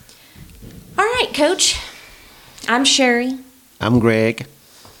right, Coach. I'm Sherry. I'm Greg.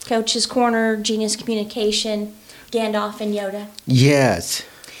 Coach's Corner, Genius Communication, Gandalf and Yoda. Yes.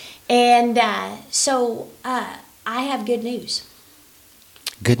 And so I have good news.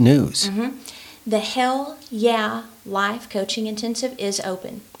 Good news. Mm-hmm. The Hell Yeah Life Coaching Intensive is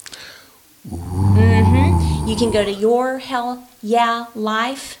open. Mm-hmm. You can go to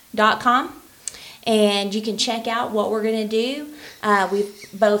yourhellyeahlife.com and you can check out what we're going to do. We've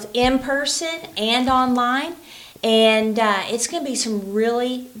both in person and online. And it's going to be some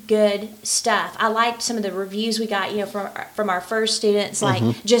really good stuff. I liked some of the reviews we got, from our first students, like,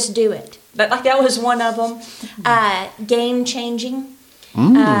 just do it. But like that was one of them. Game changing.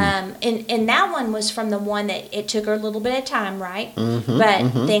 And that one was from the one that it took her a little bit of time, right?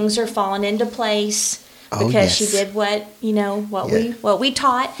 But things are falling into place because she did what we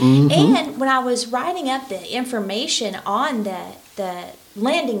taught. And when I was writing up the information on the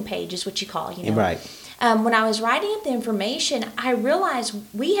landing page is what you call, Right. When I was writing up the information, I realized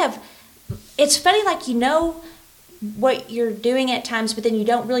it's funny, like, what you're doing at times, but then you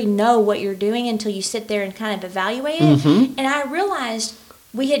don't really know what you're doing until you sit there and kind of evaluate it. And I realized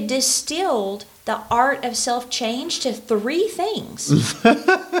we had distilled the art of self-change to 3 things.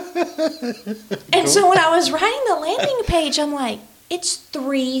 And so when I was writing the landing page, I'm like, it's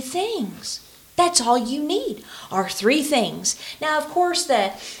 3 things. That's all you need are 3 things. Now, of course,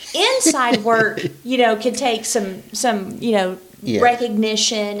 the inside work, can take some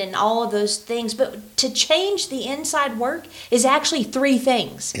recognition and all of those things. But to change the inside work is actually 3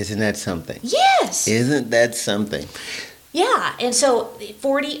 things. Isn't that something? Yes. Isn't that something? Yeah. And so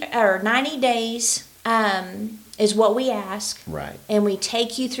 40 or 90 days is what we ask. Right. And we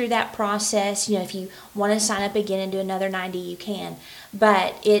take you through that process. If you want to sign up again and do another 90, you can.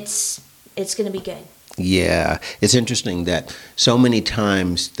 But it's going to be good. Yeah. It's interesting that so many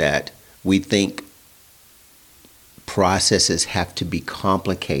times that we think processes have to be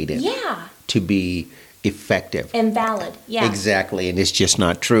complicated to be effective. And valid. Yeah. Exactly. And it's just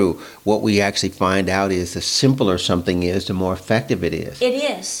not true. What we actually find out is the simpler something is, the more effective it is. It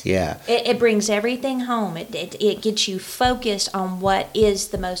is. Yeah. It brings everything home. It gets you focused on what is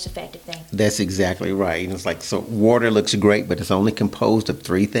the most effective thing. That's exactly right. And it's like, so water looks great, but it's only composed of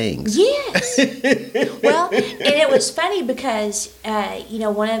 3 things. Yes. Well, and it was funny because,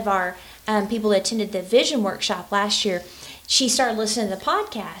 one of our people that attended the vision workshop last year, she started listening to the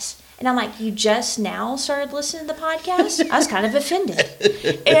podcast. And I'm like, you just now started listening to the podcast? I was kind of offended.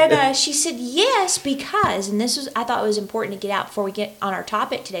 And she said, yes, because, and I thought it was important to get out before we get on our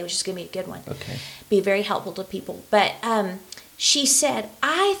topic today, which is going to be a good one. Okay. Be very helpful to people. But she said,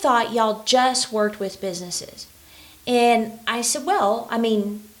 I thought y'all just worked with businesses. And I said, well,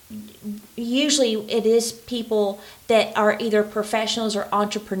 usually it is people that are either professionals or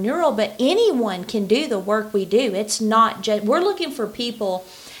entrepreneurial, but anyone can do the work we do. It's not just, we're looking for people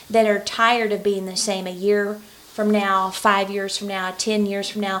that are tired of being the same a year from now, 5 years from now, 10 years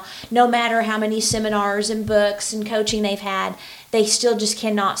from now. No matter how many seminars and books and coaching they've had, they still just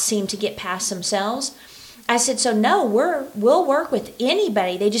cannot seem to get past themselves. I said, so no, we'll work with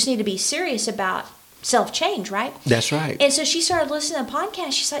anybody. They just need to be serious about self-change, right? That's right. And so she started listening to the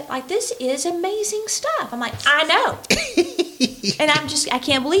podcast. She's like, this is amazing stuff. I'm like, I know. And I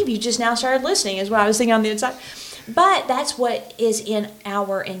can't believe you just now started listening is what I was thinking on the inside. But that's what is in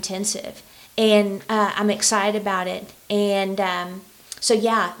our intensive. And I'm excited about it. And so,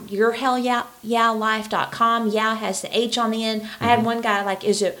 yourhellyeahlife.com. Yeah has the H on the end. I had one guy like,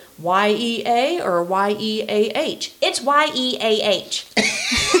 is it Y-E-A or Y-E-A-H? It's Y-E-A-H.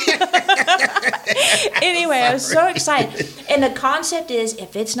 Anyway, I was so excited. And the concept is,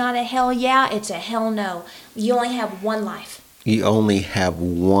 if it's not a hell yeah, it's a hell no. You only have one life. You only have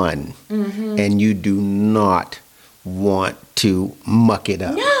one. And you do not want to muck it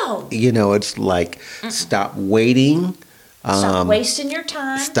up. No. It's like, stop waiting. Stop wasting your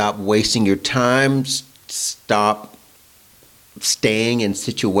time. Stop wasting your time. Stop staying in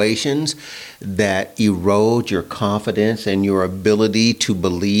situations that erode your confidence and your ability to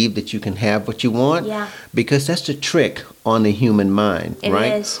believe that you can have what you want. Yeah. Because that's the trick on the human mind,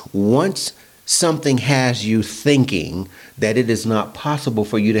 right? It is. Once something has you thinking that it is not possible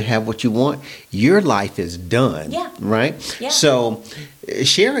for you to have what you want, your life is done. Yeah. Right? Yeah. So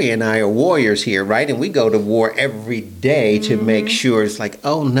Sherry and I are warriors here, right? And we go to war every day to make sure it's like,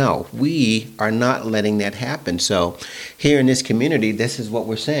 oh no, we are not letting that happen. So here in this community, this is what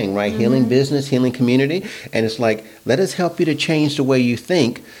we're saying, right? Healing business, healing community. And it's like, let us help you to change the way you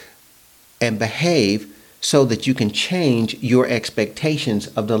think and behave so that you can change your expectations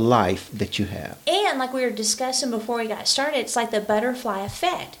of the life that you have. And like we were discussing before we got started, it's like the butterfly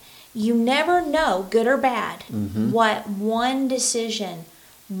effect. you never know, good or bad, what one decision,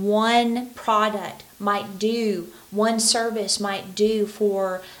 one product might do, one service might do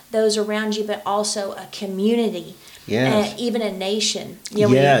for those around you, but also a community, Yes. even a nation. You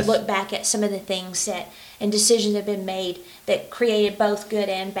know, Yes. when you look back at some of the things that and decisions have been made that created both good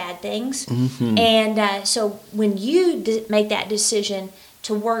and bad things. And so when you make that decision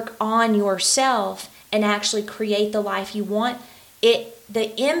to work on yourself and actually create the life you want,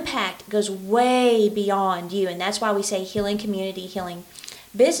 the impact goes way beyond you. And that's why we say healing community, healing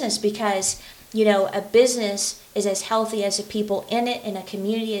business, because a business is as healthy as the people in it, and a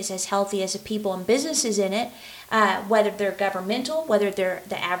community is as healthy as the people and businesses in it. Whether they're governmental, whether they're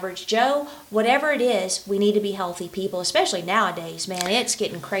the average Joe, whatever it is, we need to be healthy people, especially nowadays, man. It's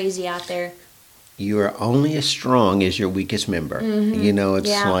getting crazy out there. You are only as strong as your weakest member. It's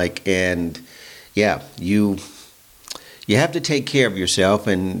Yeah. like, and yeah, you have to take care of yourself,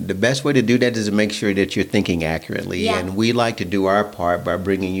 and the best way to do that is to make sure that you're thinking accurately. Yeah. And we like to do our part by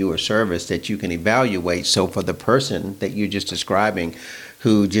bringing you a service that you can evaluate. So for the person that you're just describing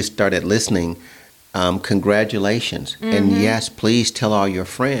who just started listening, congratulations. And yes, please tell all your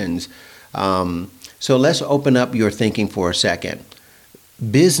friends. So let's open up your thinking for a second.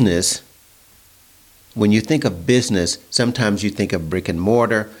 Business, when you think of business, sometimes you think of brick and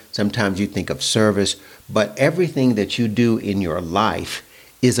mortar, sometimes you think of service, but everything that you do in your life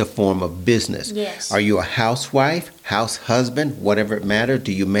is a form of business. Yes. Are you a housewife, house husband, whatever it matters?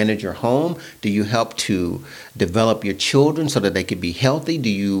 Do you manage your home? Do you help to develop your children so that they can be healthy? Do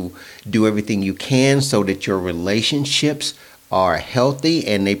you do everything you can so that your relationships are healthy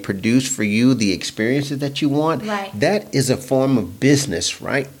and they produce for you the experiences that you want? Right. That is a form of business,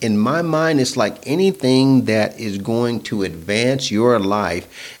 right? In my mind, it's like anything that is going to advance your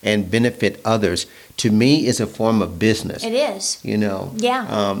life and benefit others, to me, is a form of business. It is.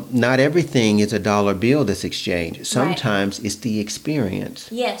 Yeah. Not everything is a dollar bill that's exchanged. Sometimes it's the experience.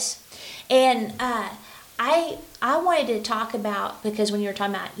 Yes. And I wanted to talk about, because when you were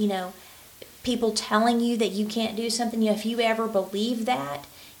talking about, people telling you that you can't do something, if you ever believe that,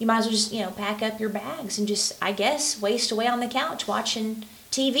 you might as well just, pack up your bags and just, I guess, waste away on the couch watching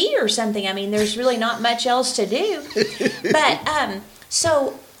TV or something. I mean, there's really not much else to do. But,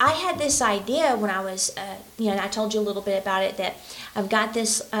 so I had this idea when I was, and I told you a little bit about it, that I've got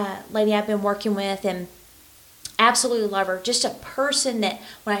this lady I've been working with, and absolutely love her. Just a person that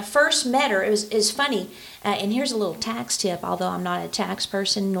when I first met her, it was funny. And here's a little tax tip, although I'm not a tax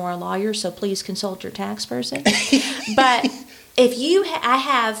person nor a lawyer, so please consult your tax person. But if I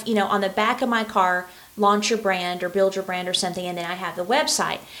have, on the back of my car, launch your brand or build your brand or something, and then I have the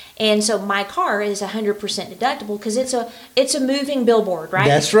website. And so my car is 100% deductible because it's a moving billboard, right?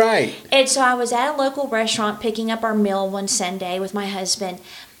 That's right. And so I was at a local restaurant picking up our meal one Sunday with my husband,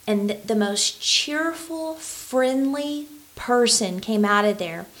 and the most cheerful, friendly person came out of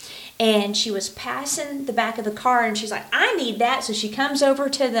there. And she was passing the back of the car, and she's like, I need that. So she comes over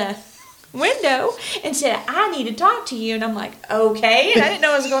to the window and said, I need to talk to you. And I'm like, okay. And I didn't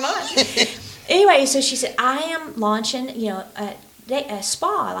know what was going on. Anyway, so she said, I am launching, a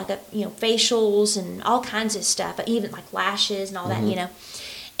spa, like facials and all kinds of stuff, even like lashes and all that,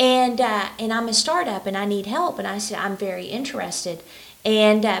 And I'm a startup and I need help. And I said, I'm very interested.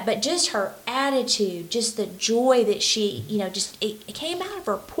 And but just her attitude, just the joy that she, it came out of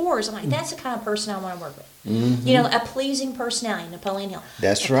her pores. I'm like, that's the kind of person I want to work with. A pleasing personality, Napoleon Hill.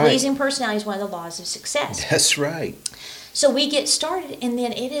 That's a right. Pleasing personality is one of the laws of success. That's right. So we get started, and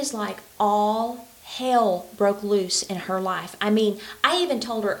then it is like all hell broke loose in her life. I mean, I even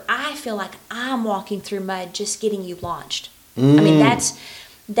told her, I feel like I'm walking through mud just getting you launched. I mean, that's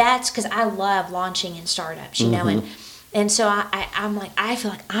because I love launching in startups, and so I'm like, I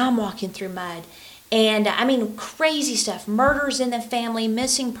feel like I'm walking through mud. And I mean, crazy stuff, murders in the family,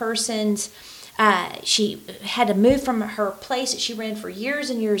 missing persons. She had to move from her place that she ran for years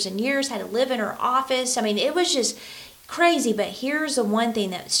and years and years, had to live in her office. I mean, it was just crazy. But here's the one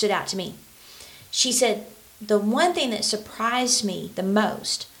thing that stood out to me. She said, the one thing that surprised me the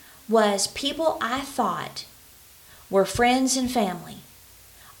most was people I thought were friends and family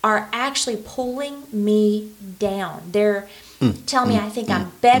are actually pulling me down. They're telling me I think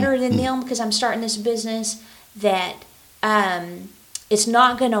I'm better than them because I'm starting this business, that it's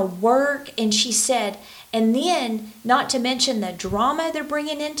not going to work. And she said, and then not to mention the drama they're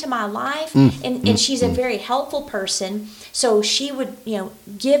bringing into my life. And she's a very helpful person. So she would,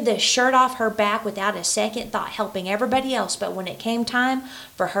 give the shirt off her back without a second thought, helping everybody else. But when it came time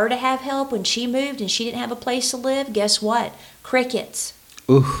for her to have help, when she moved and she didn't have a place to live, guess what? Crickets.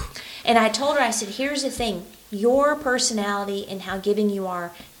 Oof. And I told her, I said, here's the thing. Your personality and how giving you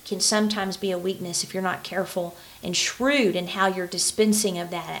are can sometimes be a weakness if you're not careful and shrewd in how you're dispensing of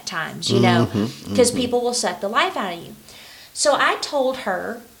that at times, you know, because people will suck the life out of you. So I told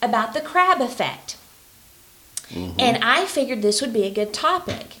her about the crab effect. And I figured this would be a good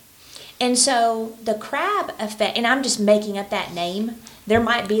topic. And so the crab effect, and I'm just making up that name. There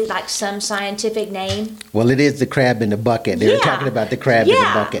might be like some scientific name. Well, it is the crab in the bucket. They were talking about the crab in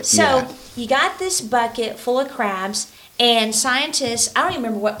the bucket. So you got this bucket full of crabs, and scientists, I don't even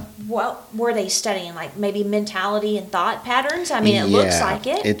remember what were they studying, like maybe mentality and thought patterns? I mean, it looks like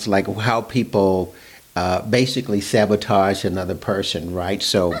it. It's like how people basically sabotage another person, right?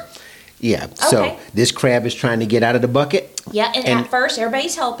 So, yeah. Okay. So this crab is trying to get out of the bucket. Yeah, and at first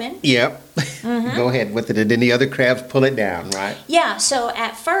everybody's helping. Yep. Go ahead with it. And then the other crabs pull it down, right? Yeah, so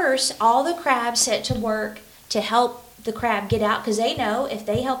at first, all the crabs set to work to help the crab get out, because they know if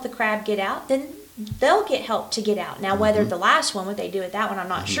they help the crab get out, then they'll get help to get out. Now, whether the last one, what they do with that one, I'm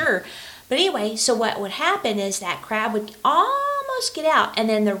not sure. But anyway, so what would happen is that crab would almost get out, and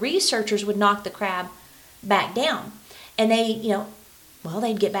then the researchers would knock the crab back down. And they,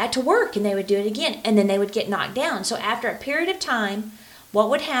 they'd get back to work, and they would do it again, and then they would get knocked down. So after a period of time, what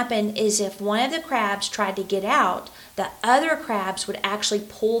would happen is if one of the crabs tried to get out, the other crabs would actually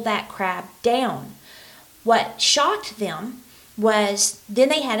pull that crab down. What shocked them was then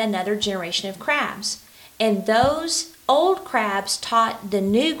they had another generation of crabs. And those old crabs taught the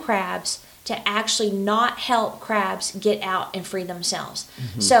new crabs to actually not help crabs get out and free themselves.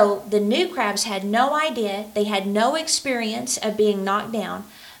 So the new crabs had no idea, they had no experience of being knocked down,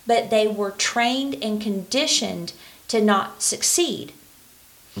 but they were trained and conditioned to not succeed.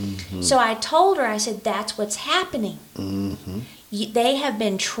 So I told her, I said, that's what's happening. They have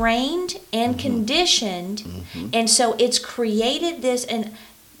been trained and conditioned, and so it's created this, and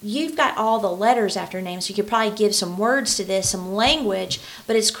you've got all the letters after names, so you could probably give some words to this, some language,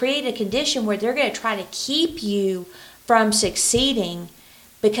 but it's created a condition where they're going to try to keep you from succeeding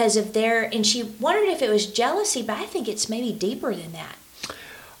because of and she wondered if it was jealousy, but I think it's maybe deeper than that.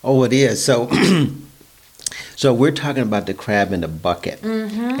 Oh, it is. So so we're talking about the crab in the bucket.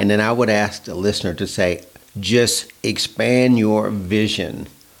 And then I would ask the listener to say, just expand your vision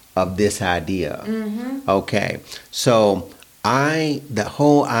of this idea. Okay. So the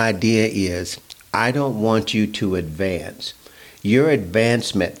whole idea is I don't want you to advance. Your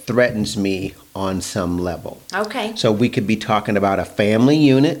advancement threatens me on some level. Okay. So we could be talking about a family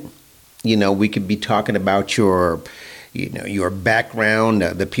unit. We could be talking about your background,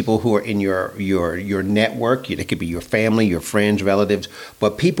 the people who are in your network. It could be your family, your friends, relatives,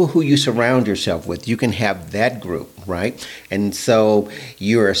 but people who you surround yourself with. You can have that group, right? And so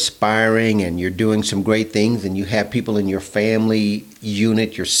you're aspiring and you're doing some great things, and you have people in your family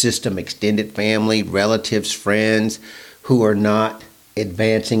unit, your system, extended family, relatives, friends who are not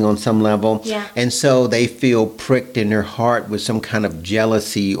advancing on some level. Yeah. And so they feel pricked in their heart with some kind of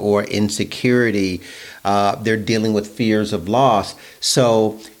jealousy or insecurity. They're dealing with fears of loss.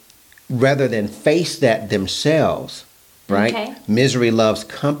 So rather than face that themselves, right? Okay. Misery loves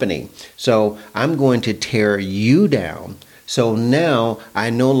company. So I'm going to tear you down. So now I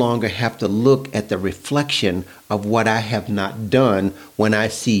no longer have to look at the reflection of what I have not done when I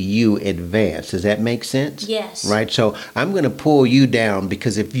see you advance. Does that make sense? Yes. Right? So I'm going to pull you down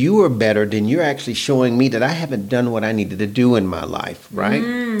because if you are better, then you're actually showing me that I haven't done what I needed to do in my life, right?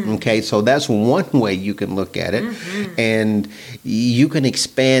 Okay, so that's one way you can look at it. And you can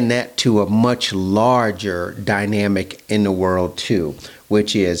expand that to a much larger dynamic in the world too,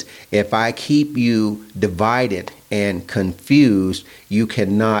 which is if I keep you divided and confused, you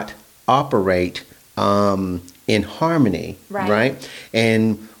cannot operate in harmony, right?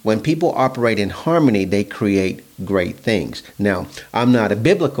 And when people operate in harmony, they create great things. Now, I'm not a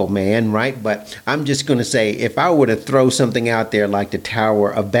biblical man, right? But I'm just going to say, if I were to throw something out there like the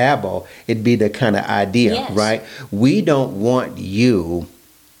Tower of Babel, it'd be the kind of idea, right? We don't want you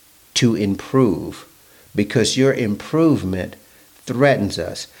to improve because your improvement threatens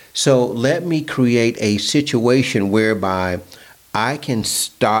us. So let me create a situation whereby I can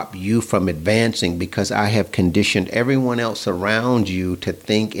stop you from advancing because I have conditioned everyone else around you to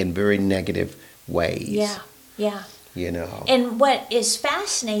think in very negative ways. Yeah. Yeah. And what is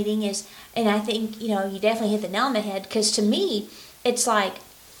fascinating is, and I think, you definitely hit the nail on the head, because to me, it's like,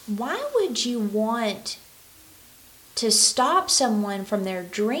 why would you want to stop someone from their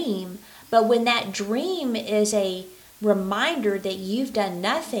dream, but when that dream is a reminder that you've done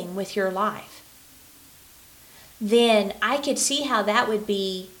nothing with your life, then I could see how that would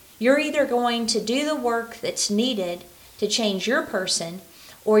be, you're either going to do the work that's needed to change your person,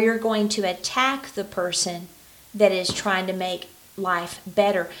 or you're going to attack the person that is trying to make life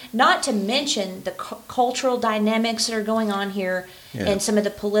better. Not to mention the cultural dynamics that are going on here and some of the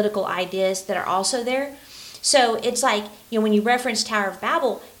political ideas that are also there. So it's like, when you reference Tower of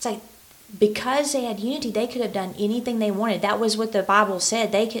Babel, it's like because they had unity, they could have done anything they wanted. That was what the Bible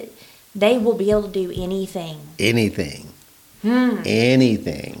said. They will be able to do anything. Anything,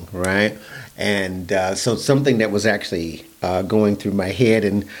 right? And so something that was actually going through my head,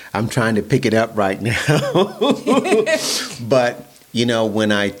 and I'm trying to pick it up right now. But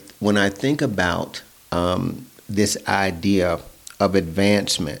when I think about this idea of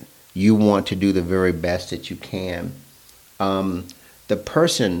advancement, you want to do the very best that you can. The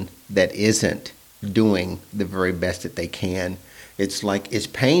person that isn't doing the very best that they can, it's like it's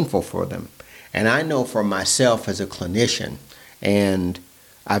painful for them. And I know for myself as a clinician, and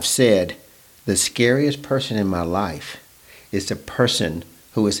I've said the scariest person in my life is the person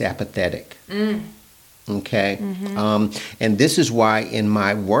who is apathetic. Okay? And this is why in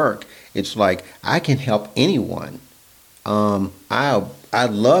my work, it's like I can help anyone. I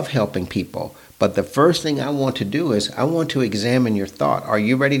love helping people. But the first thing I want to do is I want to examine your thought. Are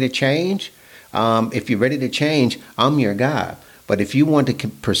you ready to change? If you're ready to change, I'm your guy. But if you want to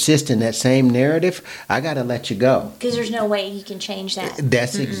persist in that same narrative, I got to let you go. Because there's no way you can change that.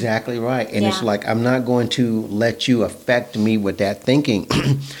 That's exactly right. And it's like, I'm not going to let you affect me with that thinking.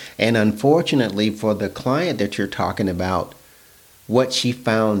 And unfortunately, for the client that you're talking about, what she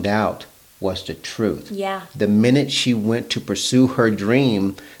found out was the truth. Yeah. The minute she went to pursue her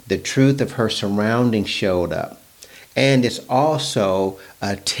dream, the truth of her surroundings showed up. And it's also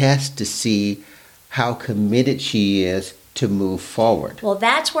a test to see how committed she is to move forward. Well,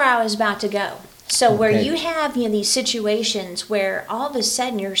 that's where I was about to go. So where you have, these situations where all of a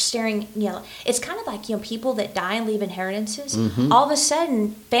sudden you're staring, it's kind of like, people that die and leave inheritances. All of a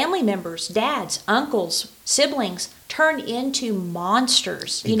sudden, family members, dads, uncles, siblings turn into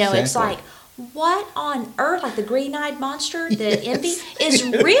monsters. It's like, what on earth? Like the green-eyed monster, the envy is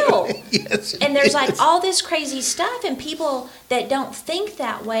real. And there's like all this crazy stuff, and people that don't think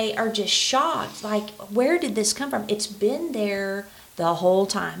that way are just shocked. Like, where did this come from? It's been there the whole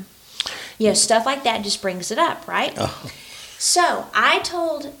time. Stuff like that just brings it up, right? So I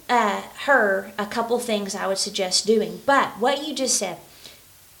told her a couple things I would suggest doing. But what you just said,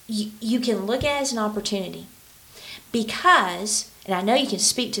 you can look at it as an opportunity. Because, and I know you can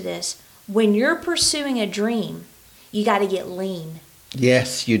speak to this, when you're pursuing a dream, you got to get lean.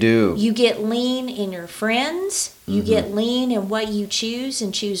 Yes, you do. You get lean in your friends. You get lean in what you choose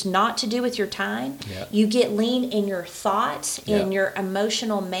and choose not to do with your time. You get lean in your thoughts, in your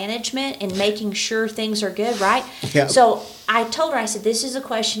emotional management, and making sure things are good, right? So I told her, I said, this is a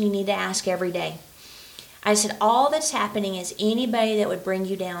question you need to ask every day. I said, all that's happening is anybody that would bring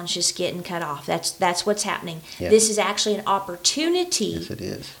you down is just getting cut off. That's what's happening. This is actually an opportunity. Yes, it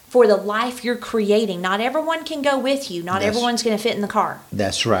is. For the life you're creating. Not everyone can go with you. Not everyone's going to fit in the car.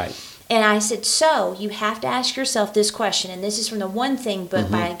 That's right. And I said, so you have to ask yourself this question, and this is from the One Thing book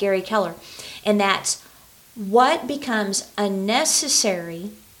by Gary Keller, and that's what becomes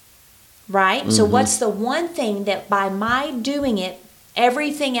unnecessary, right? So what's the one thing that by my doing it,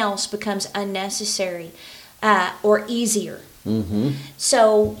 everything else becomes unnecessary or easier?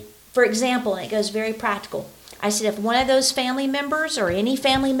 So, for example, and it goes very practical, I said, if one of those family members or any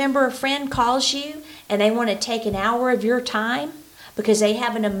family member or friend calls you and they want to take an hour of your time because they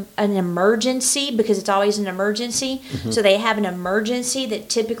have an emergency, because it's always an emergency, so they have an emergency that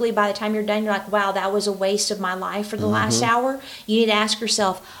typically by the time you're done, you're like, wow, that was a waste of my life for the last hour. You need to ask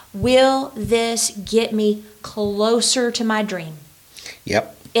yourself, will this get me closer to my dream?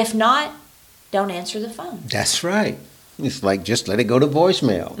 Yep. If not, don't answer the phone. That's right. It's like, just let it go to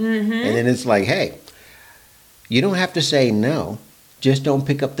voicemail. And then it's like, hey, you don't have to say no. Just don't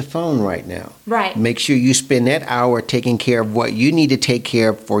pick up the phone right now. Right. Make sure you spend that hour taking care of what you need to take care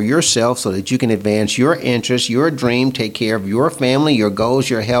of for yourself so that you can advance your interests, your dream, take care of your family, your goals,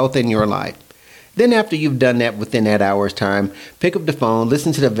 your health, and your life. Then after you've done that within that hour's time, pick up the phone,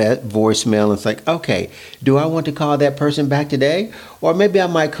 listen to the voicemail, and it's like, okay, do I want to call that person back today? Or maybe I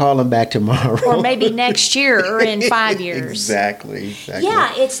might call them back tomorrow. Or maybe next year or in 5 years. Exactly.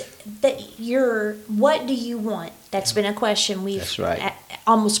 Yeah, it's that what do you want? That's been a question we've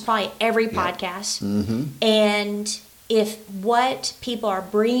almost probably every podcast. And if what people are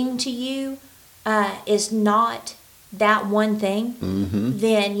bringing to you is not that one thing,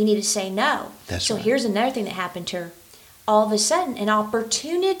 then you need to say no. So here's another thing that happened to her. All of a sudden, an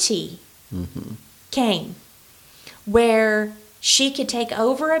opportunity came where she could take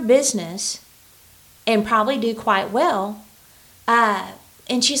over a business and probably do quite well.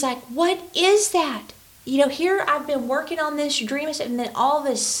 And she's like, what is that? here I've been working on this dream, and then all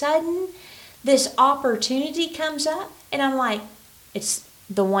of a sudden, this opportunity comes up, and I'm like, it's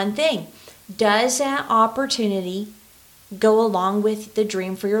the one thing. Does that opportunity go along with the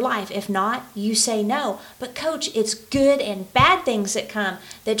dream for your life? If not, you say no. But Coach, it's good and bad things that come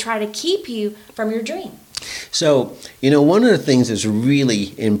that try to keep you from your dream. So, one of the things that's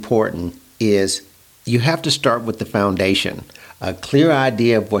really important is you have to start with the foundation, a clear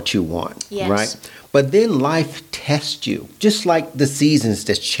idea of what you want, Yes. right? But then life tests you, just like the seasons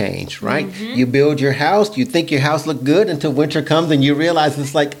that change, right? You build your house, you think your house look good until winter comes and you realize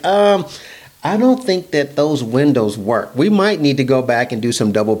it's like, I don't think that those windows work. We might need to go back and do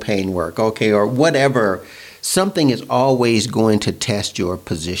some double pane work, okay, or whatever. Something is always going to test your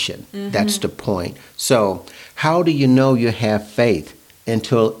position. That's the point. So how do you know you have faith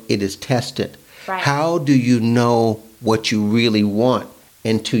until it is tested? Right. How do you know what you really want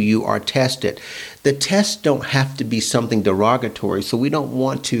until you are tested? The tests don't have to be something derogatory, so we don't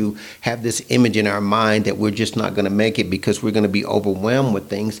want to have this image in our mind that we're just not going to make it because we're going to be overwhelmed with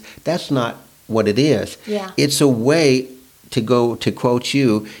things. That's not what it is. Yeah. It's a way to quote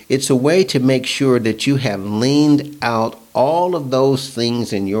you, it's a way to make sure that you have leaned out all of those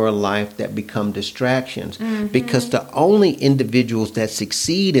things in your life that become distractions. Because the only individuals that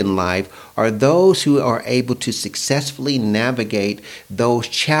succeed in life are those who are able to successfully navigate those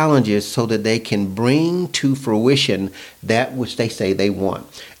challenges so that they can bring to fruition that which they say they want.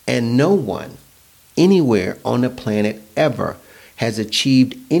 And no one anywhere on the planet ever has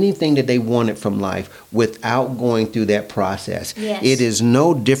achieved anything that they wanted from life without going through that process. Yes. It is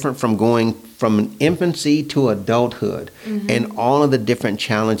no different from going from infancy to adulthood and all of the different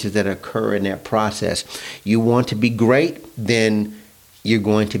challenges that occur in that process. You want to be great, then you're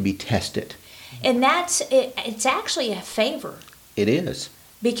going to be tested. And it's actually a favor, It is.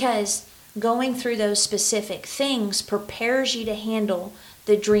 because going through those specific things prepares you to handle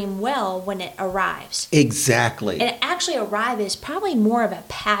the dream well when it arrives. Exactly. And actually, arrive is probably more of a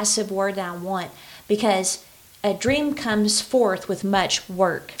passive word than I want, because a dream comes forth with much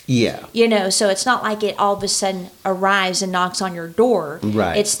work. Yeah. So it's not like it all of a sudden arrives and knocks on your door.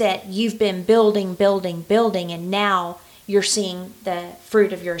 Right. It's that you've been building, and now you're seeing the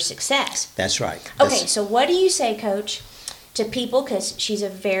fruit of your success. That's right. Okay, so what do you say, Coach, to people, because she's a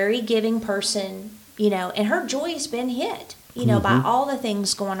very giving person, and her joy has been hit, by all the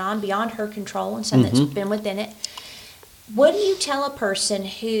things going on beyond her control and stuff that's been within it. What do you tell a person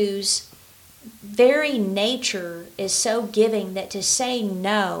whose very nature is so giving that to say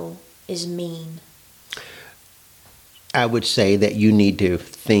no is mean? I would say that you need to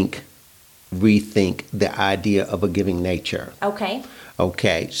rethink the idea of a giving nature. Okay.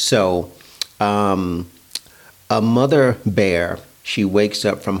 Okay, so a mother bear, she wakes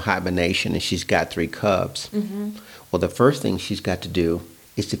up from hibernation and she's got 3 cubs. Well, the first thing she's got to do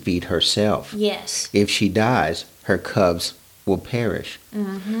is to feed herself. Yes. If she dies, her cubs will perish.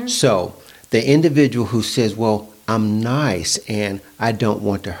 So the individual who says, well, I'm nice and I don't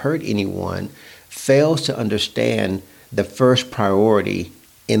want to hurt anyone, fails to understand the first priority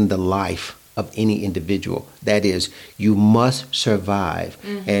in the life of any individual. That is, you must survive.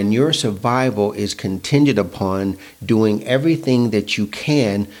 And your survival is contingent upon doing everything that you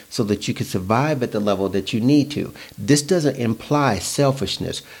can so that you can survive at the level that you need to. This doesn't imply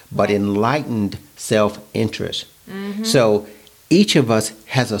selfishness, but enlightened self-interest. So each of us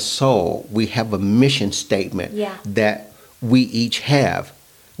has a soul. We have a mission statement that we each have.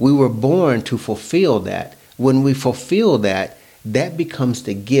 We were born to fulfill that. When we fulfill that, that becomes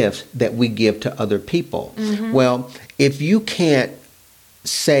the gift that we give to other people. Well, if you can't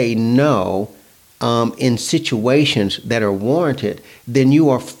say no in situations that are warranted, then you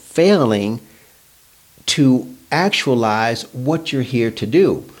are failing to actualize what you're here to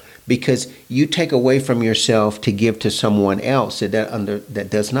do. Because you take away from yourself to give to someone else that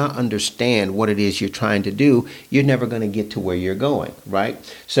does not understand what it is you're trying to do, you're never going to get to where you're going, right?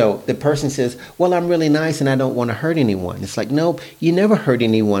 So the person says, well, I'm really nice and I don't want to hurt anyone. It's like, no, you never hurt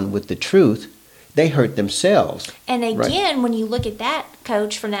anyone with the truth. They hurt themselves. And again, when you look at that,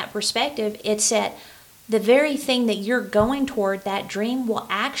 Coach, from that perspective, it's that the very thing that you're going toward, that dream, will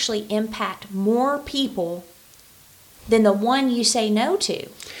actually impact more people than the one you say no to.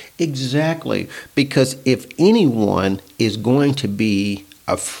 Exactly. Because if anyone is going to be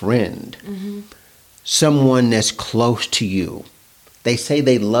a friend, someone that's close to you, they say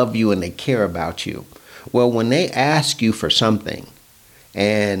they love you and they care about you. Well, when they ask you for something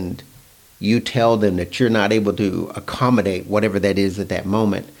and you tell them that you're not able to accommodate whatever that is at that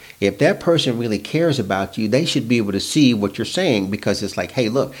moment, if that person really cares about you, they should be able to see what you're saying, because it's like, hey,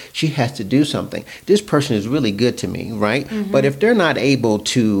 look, she has to do something. This person is really good to me, right? But if they're not able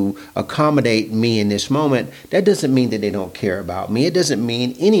to accommodate me in this moment, that doesn't mean that they don't care about me. It doesn't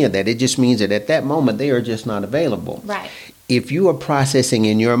mean any of that. It just means that at that moment they are just not available. Right. If you are processing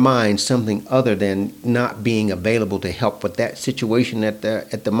in your mind something other than not being available to help with that situation at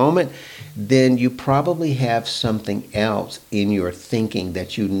the moment, then you probably have something else in your thinking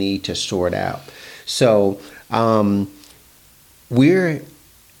that you need to sort out. So we're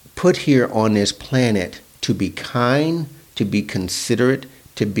put here on this planet to be kind, to be considerate,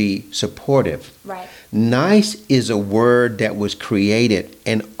 to be supportive. Right. Nice is a word that was created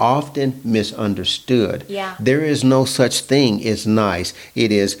and often misunderstood. Yeah. There is no such thing as nice.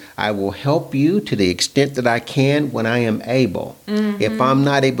 It is, I will help you to the extent that I can when I am able. If I'm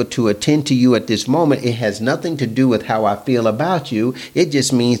not able to attend to you at this moment, it has nothing to do with how I feel about you. It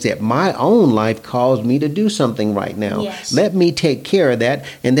just means that my own life calls me to do something right now. Yes. Let me take care of that,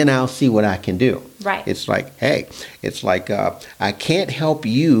 and then I'll see what I can do. Right. It's like, hey, it's like I can't help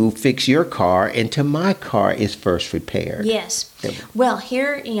you fix your car until my car is first repaired. Yes. Well,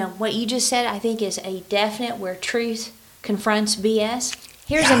 here, what you just said, I think is a definite where truth confronts BS.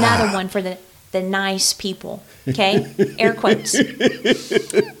 Here's another one for the nice people, okay? Air quotes.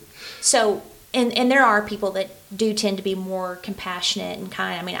 So, and there are people that do tend to be more compassionate and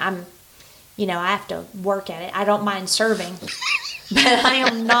kind. I mean, I have to work at it. I don't mind serving. But I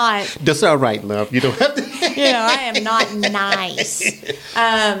am not. That's all right, love. You don't have to. I am not nice.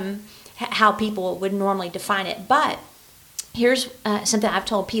 How people would normally define it. But here's something I've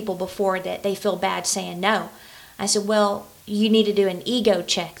told people before that they feel bad saying no. I said, well, you need to do an ego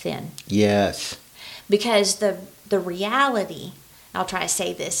check then. Yes. Because the reality, I'll try to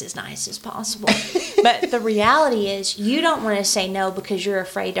say this as nice as possible, but the reality is you don't want to say no because you're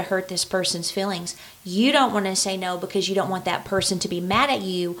afraid to hurt this person's feelings. You don't want to say no because you don't want that person to be mad at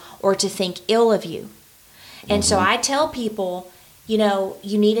you or to think ill of you. And so I tell people, you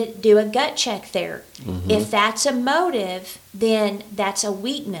need to do a gut check there. If that's a motive, then that's a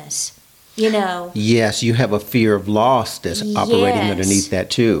weakness. Yes, you have a fear of loss that's operating underneath that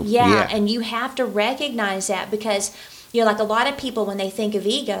too. Yeah, and you have to recognize that because, like a lot of people, when they think of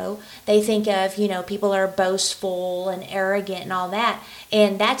ego, they think of, people are boastful and arrogant and all that.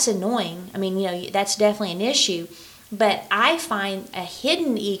 And that's annoying. I mean, that's definitely an issue. But I find a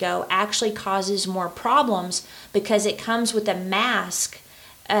hidden ego actually causes more problems because it comes with a mask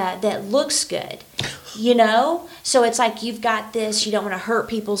that looks good. So it's like you've got this, you don't want to hurt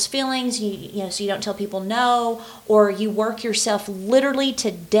people's feelings, so you don't tell people no, or you work yourself literally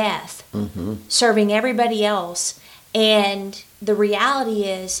to death serving everybody else. And the reality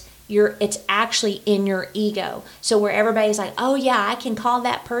is it's actually in your ego. So where everybody's like, oh yeah, I can call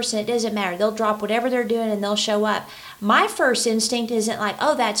that person, it doesn't matter. They'll drop whatever they're doing and they'll show up. My first instinct isn't like,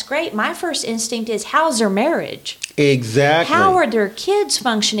 oh, that's great. My first instinct is, how's their marriage? Exactly. How are their kids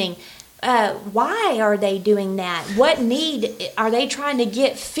functioning? Why are they doing that? What need are they trying to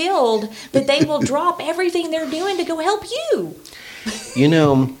get filled that they will drop everything they're doing to go help you?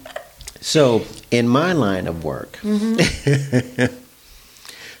 So in my line of work,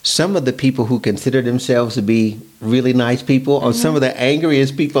 some of the people who consider themselves to be really nice people are some of the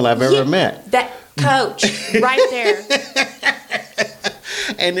angriest people I've ever met. That coach right there.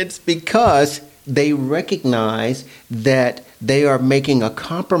 And it's because they recognize that they are making a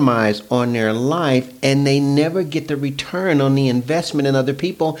compromise on their life and they never get the return on the investment in other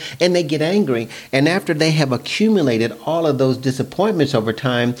people, and they get angry. And after they have accumulated all of those disappointments over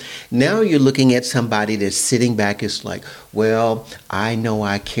time, now you're looking at somebody that's sitting back. It's like, well, I know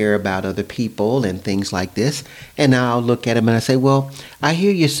I care about other people and things like this. And I'll look at them and I say, well, I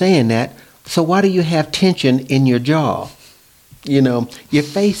hear you saying that. So why do you have tension in your jaw? Your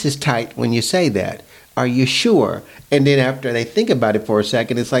face is tight when you say that. Are you sure? And then after they think about it for a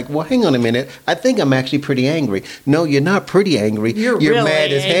second, it's like, well, hang on a minute. I think I'm actually pretty angry. No, you're not pretty angry. You're really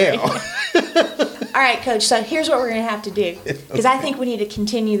mad as hell. All right, Coach. So here's what we're going to have to do, because I think we need to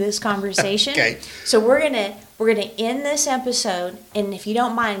continue this conversation. Okay. So we're gonna end this episode, and if you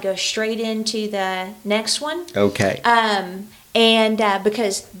don't mind, go straight into the next one. Okay. And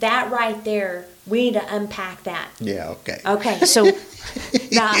because that right there, we need to unpack that. Yeah. Okay. Okay. So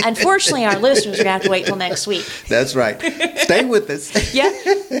now, unfortunately, our listeners are going to have to wait till next week. That's right. Stay with us. Yeah.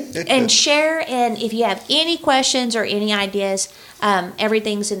 And share. And if you have any questions or any ideas,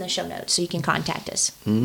 everything's in the show notes, so you can contact us.